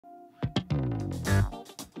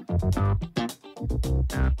Hi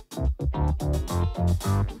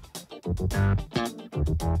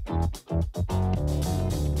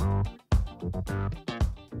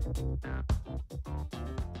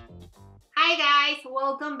guys,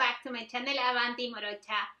 welcome back to my channel Avanti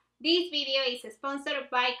Morocha. This video is sponsored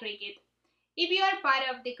by Cricut. If you are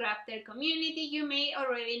part of the crafter community, you may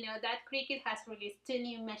already know that Cricut has released two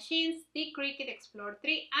new machines, the Cricut Explore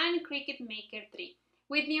 3 and Cricut Maker 3,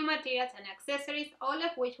 with new materials and accessories, all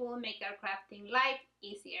of which will make our crafting life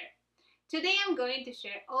easier. Today I'm going to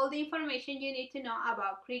share all the information you need to know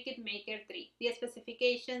about Cricut Maker 3, the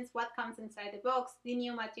specifications, what comes inside the box, the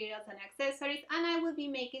new materials and accessories, and I will be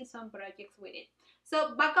making some projects with it.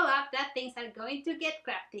 So buckle up that things are going to get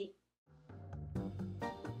crafty.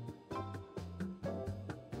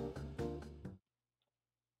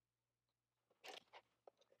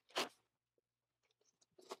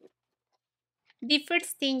 The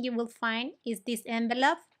first thing you will find is this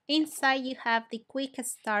envelope. Inside you have the quick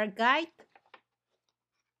start guide.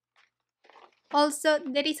 Also,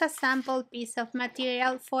 there is a sample piece of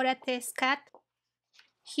material for a test cut.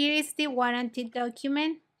 Here is the warranty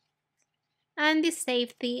document and the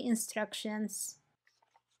safety instructions.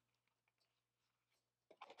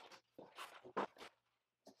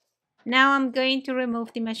 Now I'm going to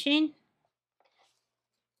remove the machine.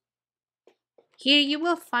 Here you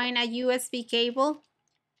will find a USB cable,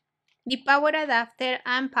 the power adapter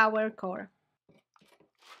and power cord.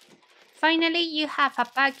 Finally, you have a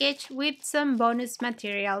package with some bonus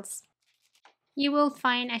materials. You will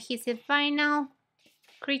find adhesive vinyl,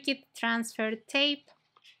 Cricut transfer tape,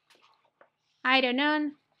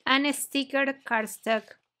 iron-on, and a sticker cardstock.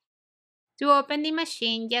 To open the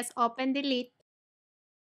machine, just open the lid.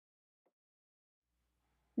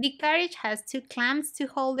 The carriage has two clamps to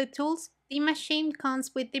hold the tools. The machine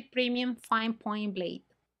comes with the premium fine-point blade.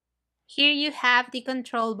 Here you have the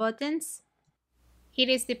control buttons. Here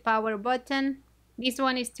is the power button. This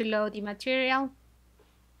one is to load the material.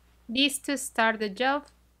 This to start the job.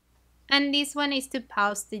 And this one is to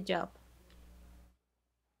pause the job.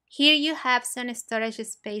 Here you have some storage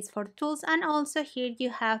space for tools, and also here you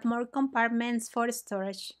have more compartments for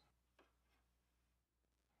storage.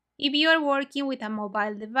 If you are working with a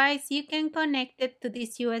mobile device, you can connect it to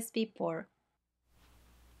this USB port.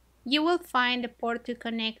 You will find the port to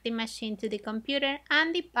connect the machine to the computer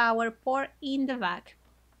and the power port in the back.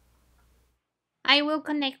 I will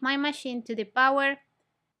connect my machine to the power.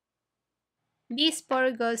 This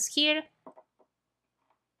port goes here,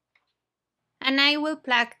 and I will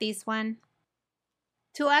plug this one.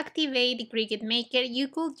 To activate the Cricut Maker, you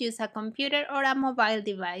could use a computer or a mobile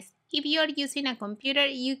device. If you are using a computer,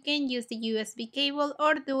 you can use the USB cable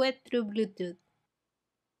or do it through Bluetooth.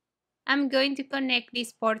 I'm going to connect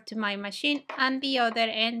this port to my machine and the other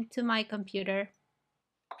end to my computer.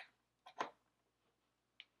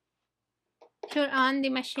 Turn on the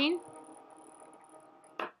machine.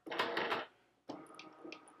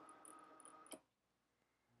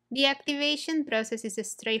 The activation process is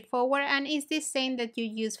straightforward and is the same that you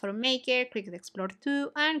use for Maker, Cricut Explore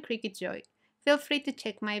 2 and Cricut Joy. Feel free to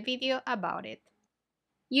check my video about it.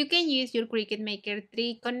 You can use your Cricut Maker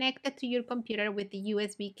 3 connected to your computer with the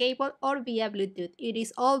USB cable or via Bluetooth. It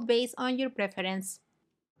is all based on your preference.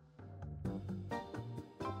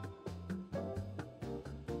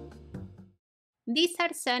 These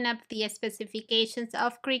are some of the specifications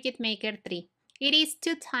of Cricut Maker 3. It is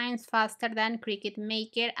 2 times faster than Cricut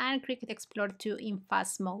Maker and Cricut Explore 2 in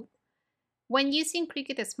fast mode. When using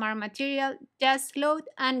Cricut Smart Material, just load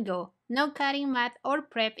and go. No cutting mat or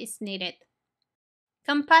prep is needed.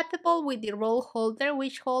 Compatible with the roll holder,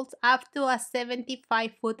 which holds up to a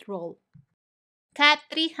 75-foot roll. Cut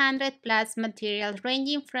 300 plus materials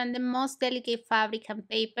ranging from the most delicate fabric and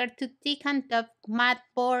paper to thick and tough mat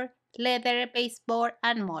board, leather, baseboard,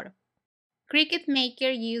 and more. Cricut Maker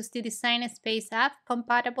used the Design Space app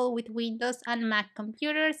compatible with Windows and Mac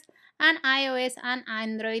computers and iOS and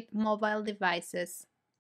Android mobile devices.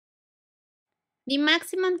 The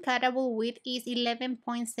maximum cuttable width is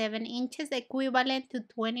 11.7 inches, equivalent to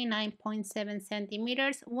 29.7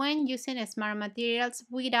 centimeters when using smart materials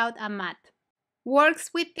without a mat. Works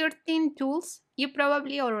with 13 tools. You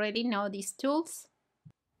probably already know these tools.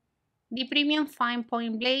 The premium fine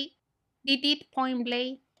point blade, the deep point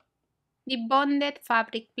blade, the bonded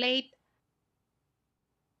fabric blade,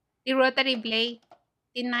 the rotary blade,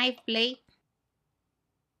 the knife blade,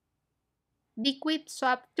 the quick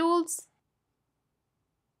swap tools,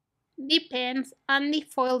 the pens, and the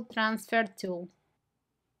foil transfer tool.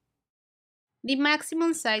 The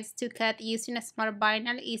maximum size to cut using a smart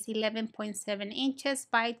vinyl is 11.7 inches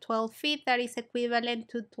by 12 feet, that is equivalent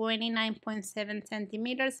to 29.7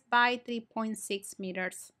 centimeters by 3.6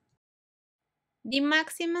 meters. The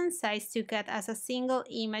maximum size to cut as a single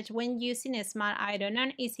image when using a smart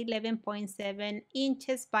iron-on is 11.7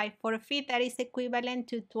 inches by 4 feet, that is equivalent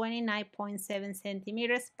to 29.7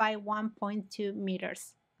 centimeters by 1.2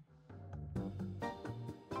 meters.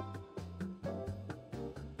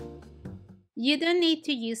 You don't need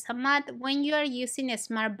to use a mat when you are using a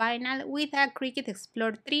smart vinyl with a Cricut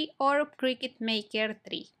Explore 3 or Cricutmaker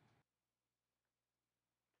 3.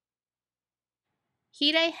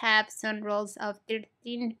 Here I have some rolls of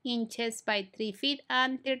 13 inches by 3 feet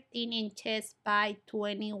and 13 inches by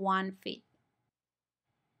 21 feet.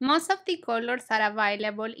 Most of the colors are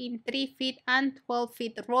available in 3 feet and 12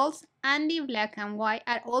 feet rolls, and the black and white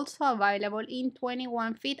are also available in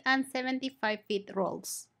 21 feet and 75 feet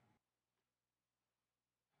rolls.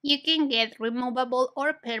 You can get removable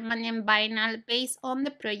or permanent vinyl based on the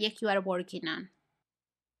project you are working on.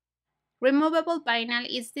 Removable vinyl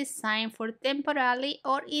is designed for temporary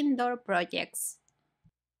or indoor projects.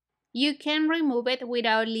 You can remove it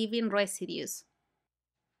without leaving residues.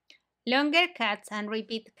 Longer cuts and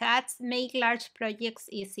repeat cuts make large projects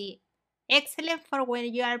easy, excellent for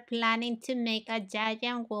when you are planning to make a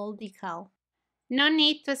giant wall decal. No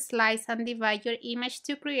need to slice and divide your image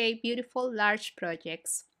to create beautiful large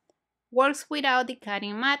projects. Works without the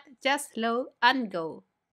cutting mat, just load and go.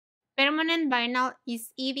 Permanent vinyl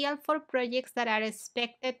is ideal for projects that are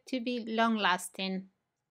expected to be long-lasting.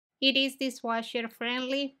 It is dishwasher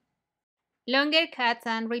friendly. Longer cuts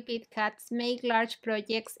and repeat cuts make large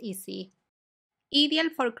projects easy. Ideal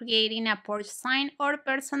for creating a porch sign or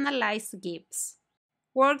personalized gifts.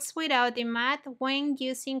 Works without the mat when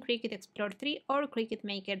using Cricut Explore 3 or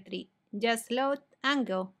Cricutmaker 3. Just load and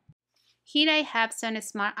go. Here I have some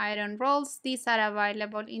smart iron rolls. These are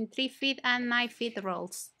available in 3 feet and 9 feet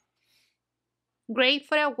rolls. Great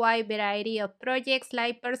for a wide variety of projects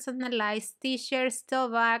like personalized t-shirts,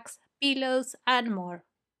 tote bags, pillows, and more.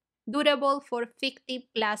 Durable for 50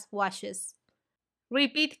 plus washes.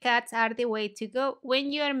 Repeat cuts are the way to go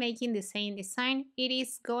when you are making the same design. It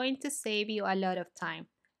is going to save you a lot of time.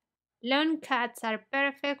 Long cuts are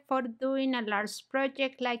perfect for doing a large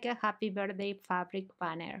project like a happy birthday fabric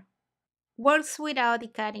banner. Works without the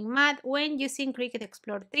cutting mat when using Cricut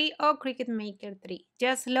Explore 3 or Cricutmaker 3.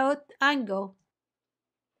 Just load and go.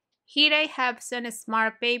 Here I have some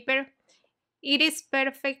smart paper. It is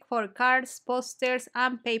perfect for cards, posters,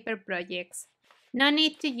 and paper projects. No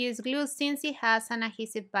need to use glue since it has an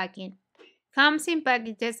adhesive backing. Comes in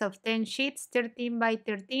packages of 10 sheets, 13 by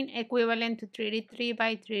 13, equivalent to 33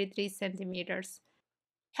 by 33 centimeters.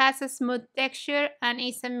 Has a smooth texture and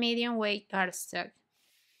is a medium weight cardstock.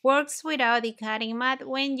 Works without the cutting mat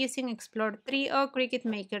when using Explore 3 or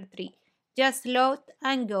Cricutmaker 3. Just load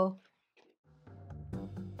and go.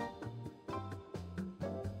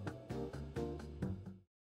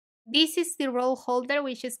 This is the roll holder,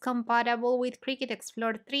 which is compatible with Cricut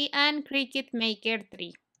Explore 3 and Cricutmaker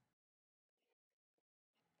 3.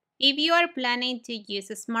 If you are planning to use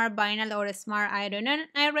a smart vinyl or a smart iron-on,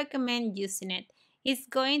 I recommend using it. It's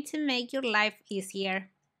going to make your life easier.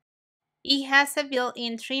 It has a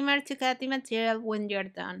built-in trimmer to cut the material when you're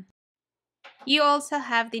done. You also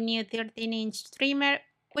have the new 13-inch trimmer,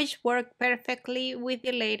 which works perfectly with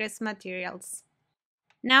the latest materials.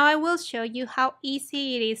 Now I will show you how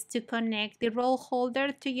easy it is to connect the roll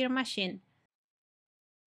holder to your machine.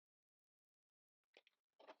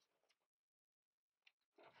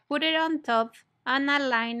 Put it on top and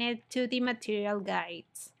align it to the material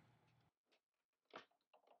guides.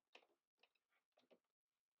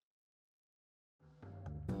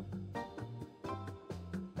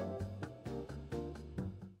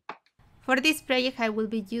 For this project I will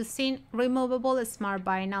be using removable smart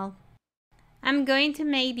vinyl. I'm going to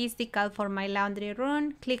make this decal for my laundry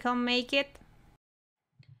room. Click on Make It.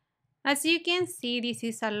 As you can see, this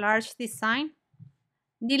is a large design.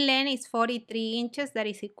 The length is 43 inches, that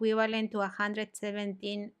is equivalent to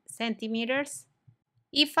 117 centimeters.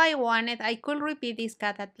 If I wanted, I could repeat this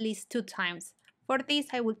cut at least 2 times. For this,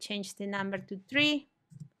 I will change the number to 3.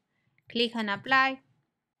 Click on Apply.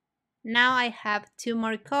 Now I have 2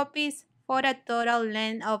 more copies for a total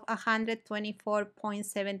length of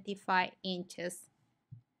 124.75 inches.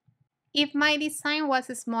 If my design was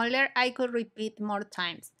smaller, I could repeat more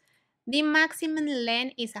times. The maximum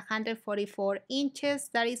length is 144 inches,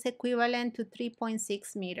 that is equivalent to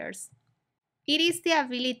 3.6 meters. It is the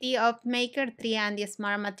ability of Maker 3 and the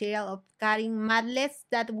smart material of cutting matless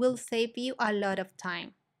that will save you a lot of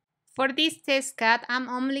time. For this test cut, I'm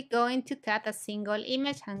only going to cut a single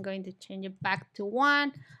image. I'm going to change it back to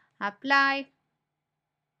 1, apply,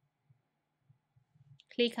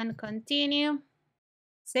 click on continue,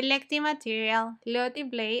 select the material, load the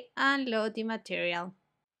blade, and load the material.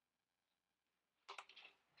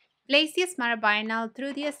 Place the smart vinyl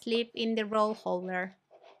through the sleeve in the roll holder.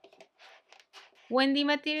 When the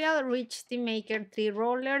material reaches the Maker 3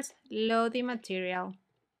 rollers, load the material.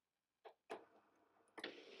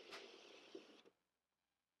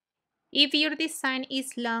 If your design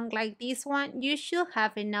is long like this one, you should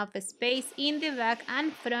have enough space in the back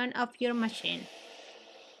and front of your machine.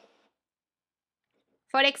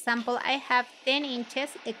 For example, I have 10 inches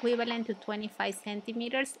equivalent to 25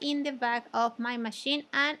 centimeters in the back of my machine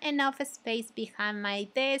and enough space behind my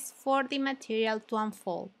desk for the material to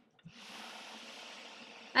unfold.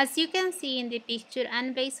 As you can see in the picture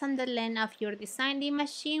and based on the length of your design, the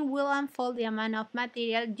machine will unfold the amount of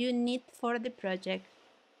material you need for the project.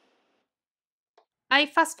 I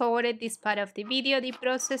fast forwarded this part of the video. The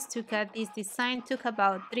process to cut this design took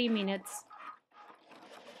about 3 minutes.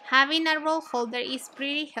 Having a roll holder is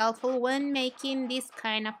pretty helpful when making this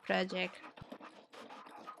kind of project.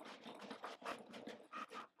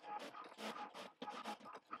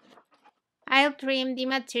 I'll trim the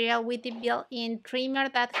material with the built-in trimmer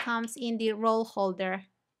that comes in the roll holder.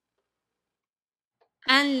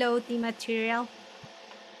 Unload the material.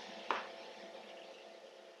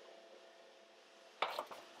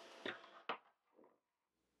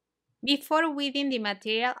 Before weeding the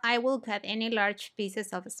material, I will cut any large pieces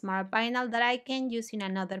of smart vinyl that I can use in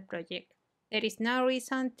another project. There is no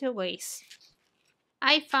reason to waste.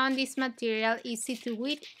 I found this material easy to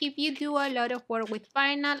weed. If you do a lot of work with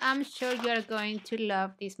vinyl, I'm sure you are going to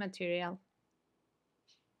love this material.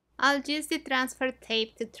 I'll use the transfer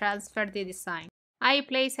tape to transfer the design. I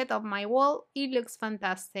place it on my wall. It looks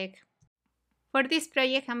fantastic. For this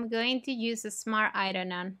project, I'm going to use a smart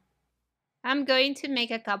iron-on. I'm going to make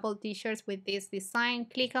a couple t-shirts with this design.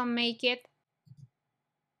 Click on Make It.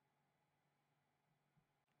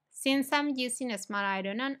 Since I'm using a smart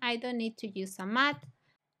iron-on, I don't need to use a mat.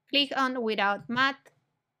 Click on Without Mat.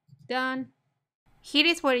 Done. Here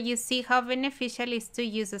is where you see how beneficial it is to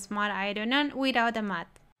use a smart iron-on without a mat.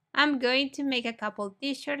 I'm going to make a couple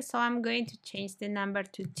t-shirts, so I'm going to change the number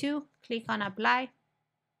to 2. Click on Apply.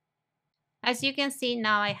 As you can see,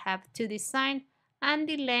 now I have 2 designs and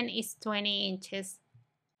the length is 20 inches.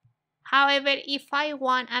 However, if I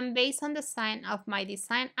want, and based on the size of my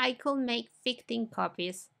design, I could make 15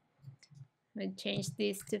 copies. I'll change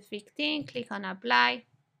this to 15, click on Apply.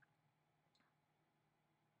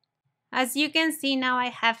 As you can see, now I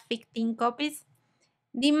have 15 copies.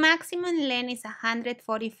 The maximum length is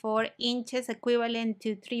 144 inches, equivalent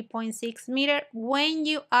to 3.6 meters when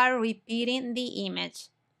you are repeating the image.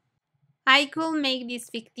 I could make these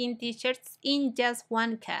 15 t-shirts in just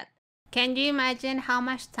one cut. Can you imagine how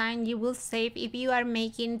much time you will save if you are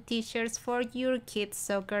making t-shirts for your kids'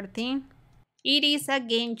 soccer team? It is a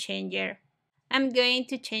game changer. I'm going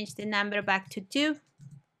to change the number back to 2.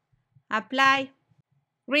 Apply.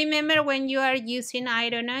 Remember, when you are using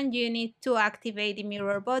iron-on, you need to activate the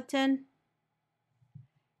mirror button.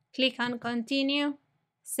 Click on Continue.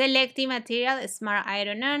 Select the material Smart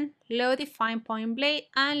Iron-on, load the fine point blade,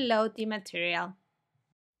 and load the material.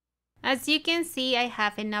 As you can see, I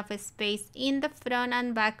have enough space in the front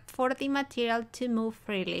and back for the material to move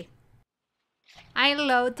freely. I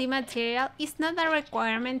load the material. It's not a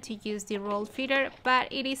requirement to use the roll feeder, but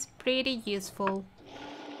it is pretty useful.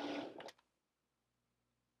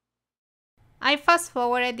 I fast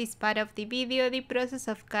forwarded this part of the video. The process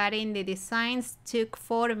of cutting the designs took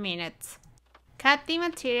 4 minutes. Cut the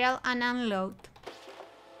material and unload.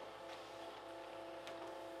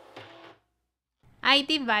 I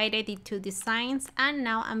divided the 2 designs and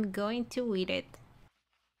now I'm going to weed it.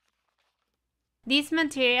 This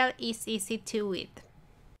material is easy to weed.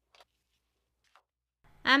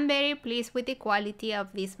 I'm very pleased with the quality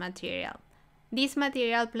of this material. This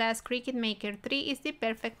material plus Cricut Maker 3 is the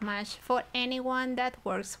perfect match for anyone that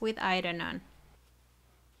works with iron-on.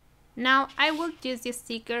 Now I will use the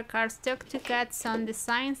sticker cardstock to cut some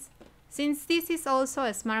designs. Since this is also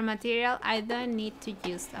a smart material, I don't need to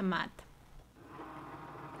use a mat.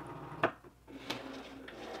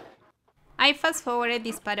 I fast forwarded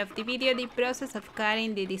this part of the video. The process of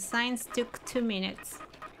cutting the designs took 2 minutes.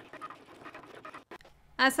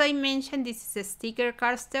 As I mentioned, this is a sticker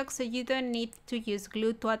cardstock, so you don't need to use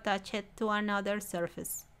glue to attach it to another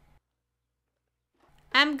surface.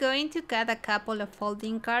 I'm going to cut a couple of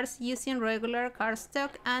folding cards using regular cardstock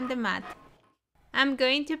and the mat. I'm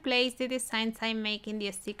going to place the designs I make in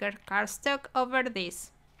the sticker cardstock over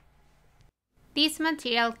this. This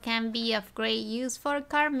material can be of great use for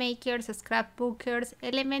card makers, scrapbookers,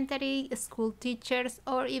 elementary school teachers,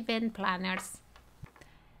 or event planners.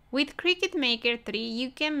 With Cricut Maker 3,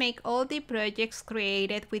 you can make all the projects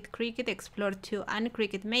created with Cricut Explore 2 and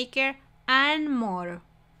Cricut Maker and more.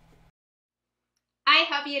 I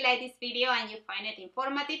hope you like this video and you find it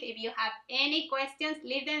informative. If you have any questions,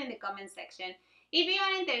 leave them in the comment section. If you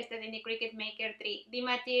are interested in the Cricut Maker 3, the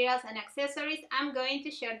materials and accessories, I'm going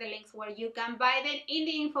to share the links where you can buy them in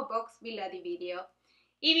the info box below the video.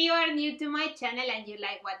 If you are new to my channel and you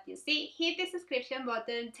like what you see, hit the subscription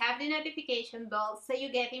button, tap the notification bell so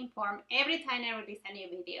you get informed every time I release a new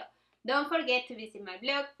video. Don't forget to visit my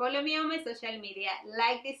blog, follow me on my social media,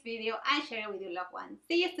 like this video and share it with your loved ones.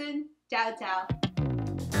 See you soon. Ciao, ciao.